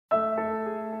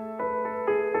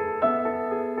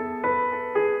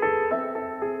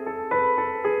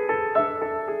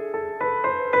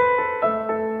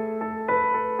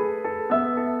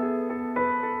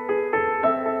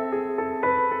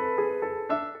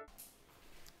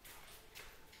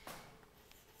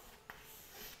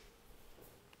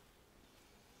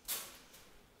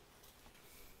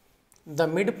the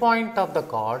midpoint of the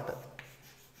chord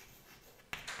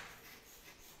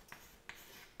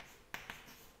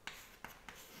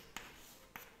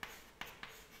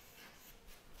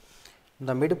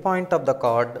the midpoint of the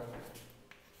chord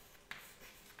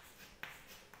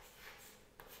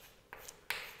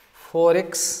four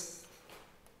x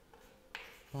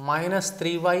minus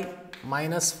 3y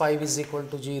minus 5 is equal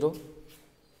to 0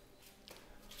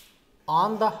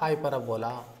 on the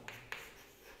hyperbola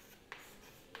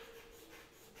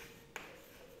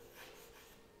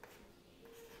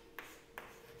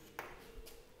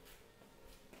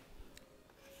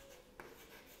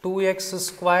two x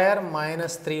square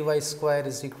minus 3y square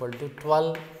is equal to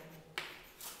 12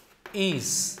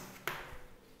 is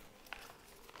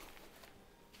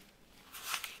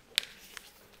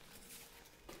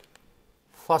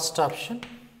first option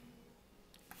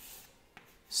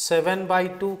 7 by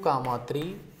 2 comma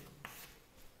 3,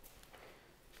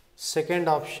 second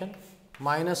option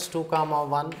minus 2 comma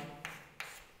 1,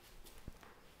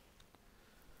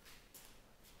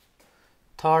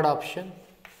 third option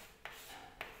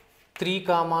 3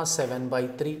 comma 7 by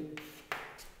 3,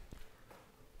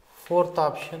 fourth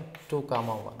option 2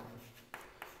 comma 1.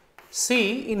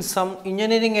 See, in some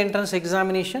engineering entrance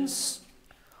examinations,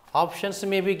 options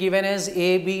may be given as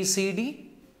A, B, C, D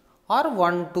or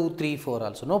 1, 2, 3, 4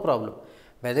 also, no problem.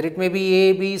 Whether it may be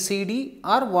A, B, C, D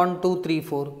or 1, 2, 3,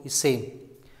 4 is same.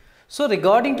 So,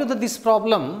 regarding to this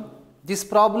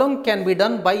problem can be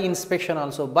done by inspection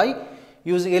also, by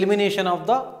using elimination of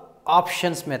the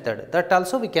options method, that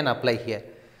also we can apply here.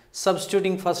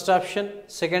 Substituting first option,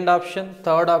 second option,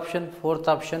 third option, fourth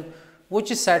option,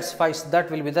 which satisfies, that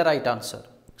will be the right answer.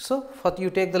 So, for you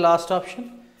take the last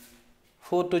option,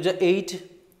 4 to the 8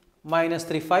 minus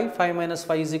 3 5, 5 minus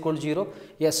 5 is equal to 0.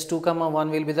 Yes, 2 comma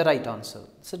 1 will be the right answer.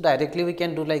 So, directly we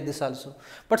can do like this also.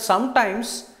 But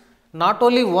sometimes not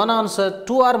only one answer,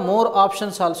 2 or more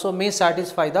options also may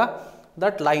satisfy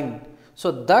that line.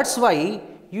 So, that is why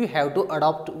you have to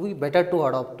adopt, better to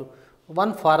adopt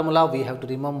one formula we have to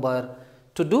remember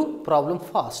to do problem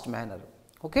fast manner.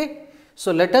 Okay.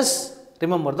 So, let us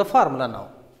remember the formula now.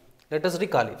 Let us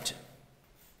recall it.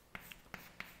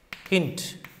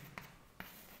 Hint: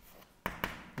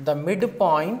 the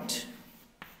midpoint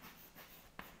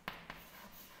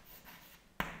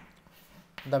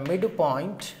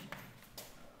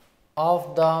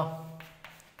of the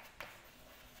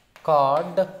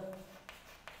chord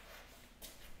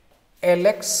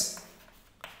Lx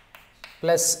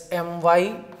plus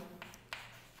my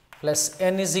plus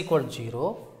n is equal to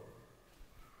 0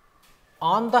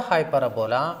 on the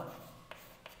hyperbola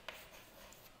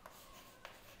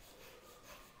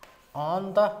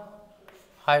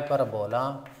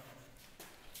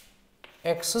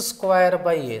x square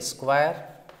by a square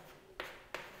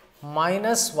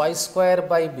minus y square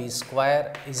by b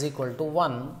square is equal to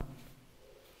 1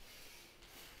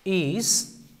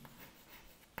 is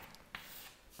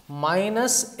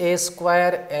minus a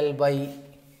square L by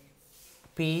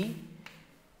P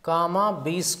comma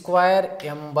b square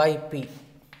M by P,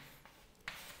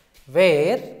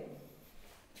 where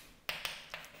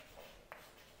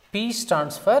P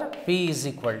stands for P is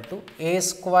equal to a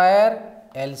square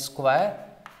L square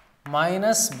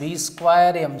minus b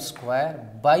square M square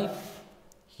by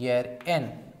here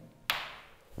N.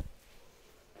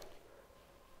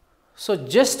 So,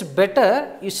 just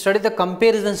better you study the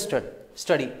comparison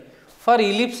study. For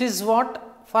ellipse is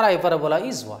what? For hyperbola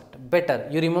is what? Better.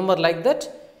 You remember like that.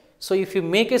 So, if you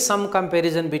make a sum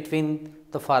comparison between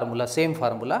the formula, same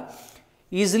formula,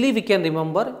 easily we can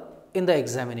remember in the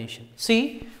examination.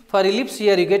 See, for ellipse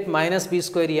here you get minus b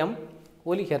square m,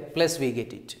 only here plus we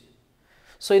get it.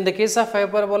 So, in the case of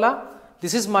hyperbola,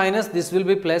 this is minus, this will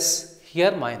be plus,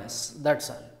 here minus, that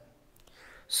is all.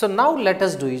 So, now let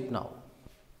us do it now.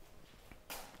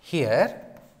 Here,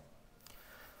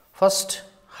 first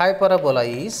hyperbola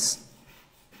is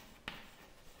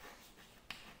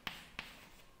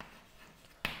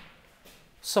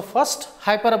first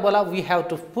hyperbola we have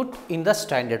to put in the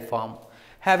standard form.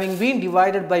 Having been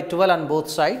divided by 12 on both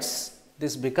sides,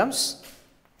 this becomes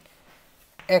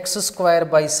x square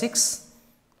by 6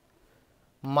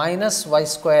 minus y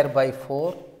square by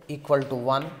 4 equal to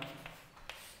 1.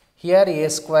 Here a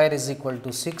square is equal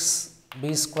to 6,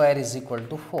 b square is equal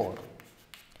to 4.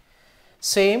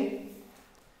 Same,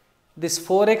 this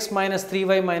 4x minus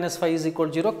 3y minus 5 is equal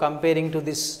to 0, comparing to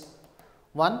this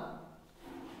one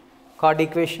chord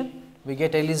equation, we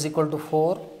get L is equal to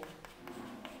 4,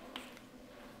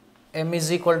 M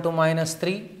is equal to minus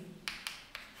 3,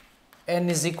 N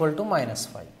is equal to minus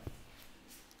 5.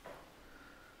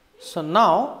 So,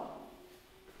 now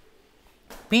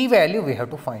P value we have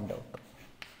to find out.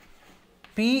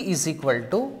 P is equal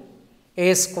to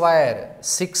A square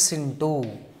 6 into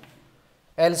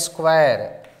L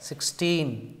square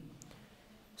 16.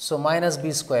 So minus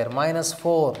B square minus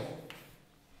 4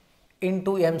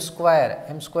 into M square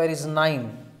is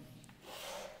 9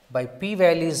 by P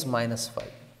value is minus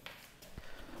 5.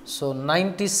 So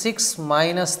 96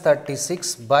 minus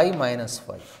 36 by minus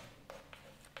 5.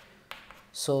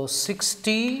 So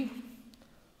 60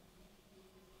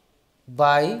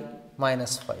 by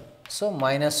minus 5. So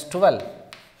minus 12.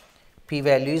 P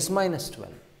value is minus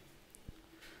 12.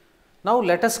 Now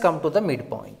let us come to the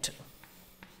midpoint.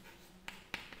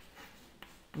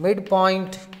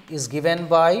 Midpoint is given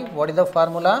by, what is the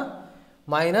formula?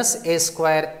 Minus A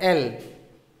square L.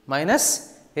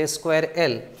 Minus A square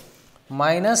L.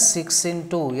 Minus 6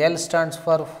 into L stands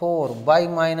for 4 by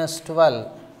minus 12.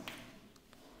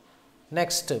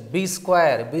 Next B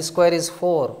square is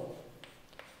 4.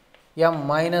 M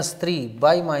minus 3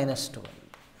 by minus 12.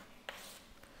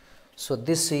 So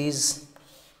this is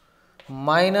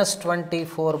minus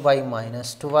 24 by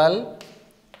minus 12.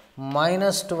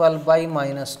 Minus 12 by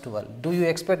minus 12. Do you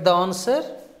expect the answer?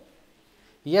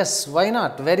 Yes, why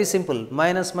not? Very simple.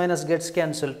 Minus minus gets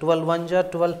cancelled. 12 1 ja,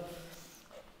 12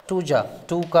 2 ja,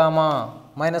 2 comma,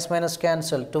 minus minus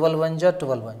cancel, 12 1 ja,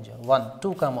 12 1 ja, 1,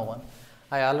 2 comma 1.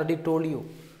 I already told you.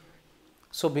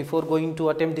 So before going to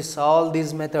attempt all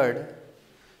these method,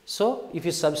 so if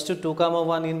you substitute 2 comma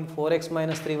 1 in 4x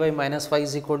minus 3y minus 5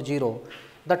 is equal to 0,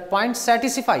 that point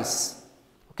satisfies.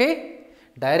 Okay?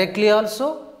 Directly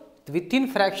also, within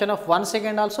fraction of 1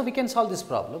 second also we can solve this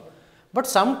problem. But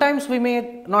sometimes we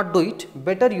may not do it.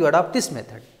 Better you adopt this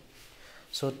method.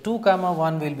 So 2 comma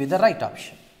 1 will be the right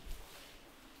option.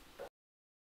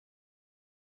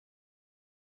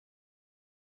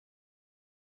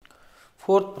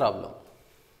 Fourth problem.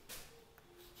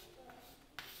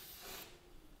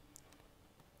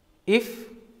 If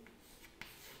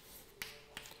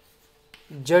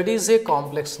Z is a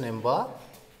complex number,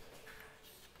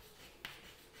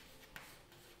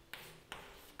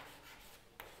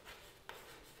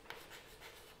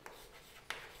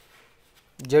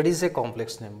 Z is a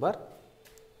complex number,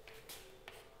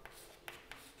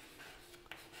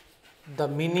 the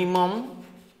minimum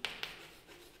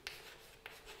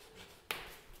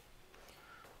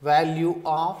value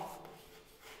of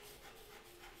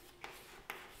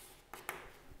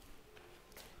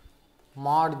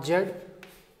mod Z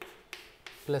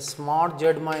plus mod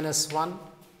Z minus 1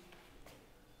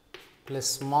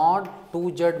 plus mod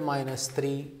 2Z minus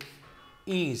 3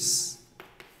 is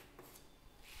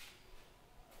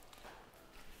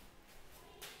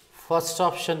first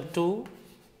option 2,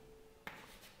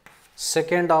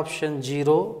 second option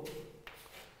 0,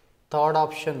 third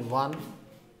option 1,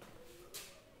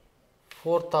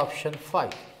 fourth option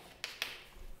 5.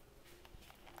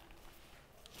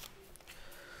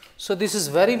 So this is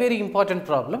very important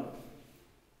problem.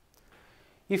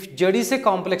 If Z is a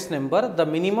complex number, the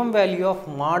minimum value of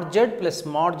mod Z plus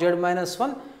mod Z minus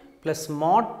 1 plus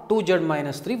mod 2Z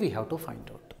minus 3 we have to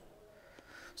find out.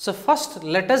 So first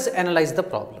let us analyze the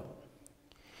problem.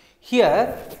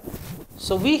 Here,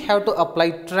 so we have to apply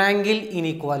triangle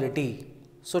inequality.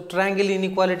 So triangle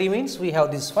inequality means we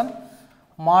have this one,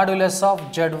 modulus of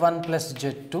Z1 plus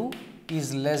Z2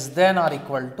 is less than or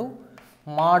equal to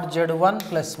mod Z1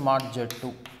 plus mod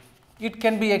Z2. It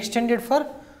can be extended for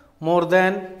more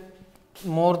than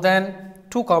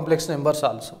two complex numbers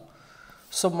also.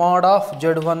 So mod of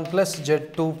Z1 plus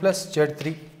Z2 plus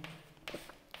Z3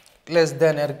 less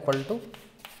than or equal to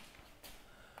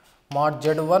mod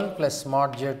Z1 plus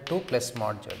mod Z2 plus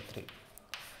mod Z3.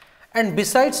 And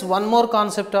besides, one more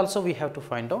concept also we have to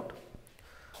find out.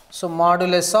 So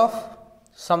modulus of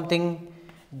something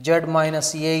Z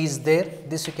minus A is there.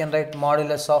 This you can write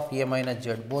modulus of A minus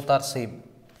Z. Both are same.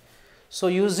 So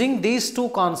using these two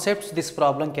concepts, this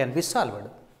problem can be solved.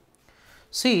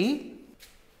 See,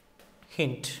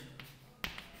 hint.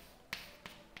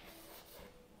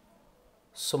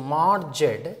 So mod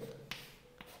Z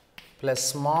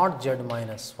plus mod Z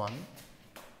minus 1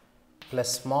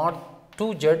 plus mod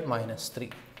 2Z minus 3.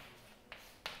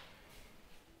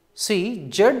 See,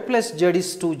 Z plus Z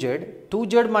is 2Z,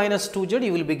 2Z minus 2Z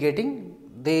you will be getting,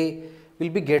 they will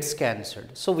be gets cancelled.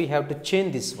 So we have to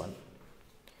change this one.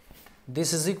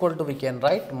 This is equal to, we can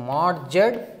write mod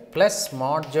Z plus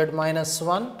mod Z minus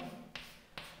 1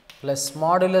 plus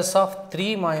modulus of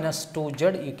 3 minus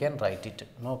 2Z, you can write it,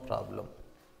 no problem.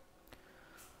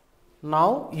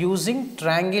 Now using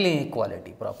triangle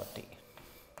inequality property.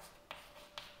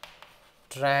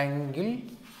 Triangle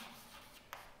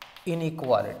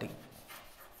inequality.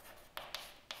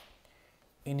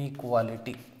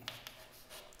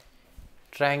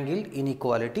 triangle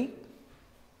inequality.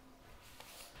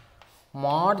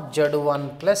 Mod Z1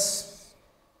 plus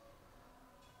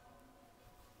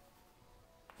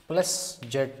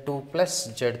Z2 plus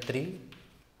Z3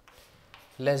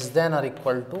 less than or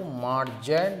equal to mod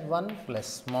Z1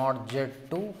 plus mod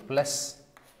Z2 plus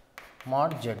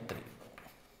mod Z3.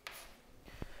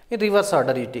 In reverse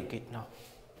order you take it now.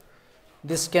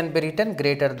 This can be written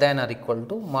greater than or equal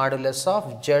to modulus of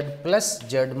Z plus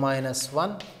Z minus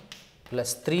 1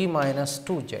 plus 3 minus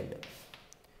 2Z.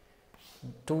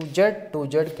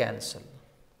 2Z cancel.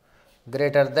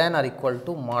 Greater than or equal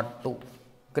to mod 2.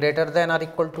 Greater than or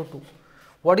equal to 2.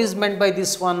 What is meant by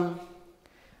this one?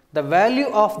 The value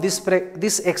of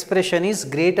this expression is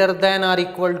greater than or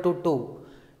equal to 2.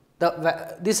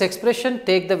 This expression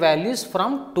take the values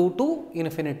from 2 to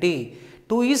infinity.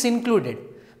 2 is included.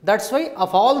 That is why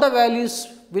of all the values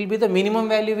will be the minimum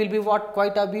value will be what?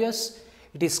 Quite obvious.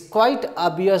 It is quite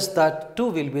obvious that 2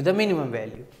 will be the minimum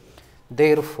value.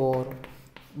 Therefore,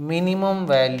 minimum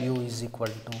value is equal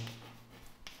to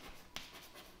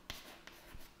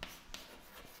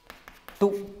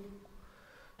 2.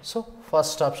 So,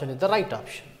 first option is the right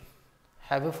option.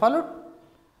 Have you followed?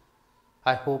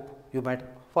 I hope you might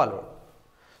follow.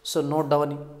 So, note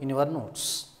down in your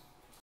notes.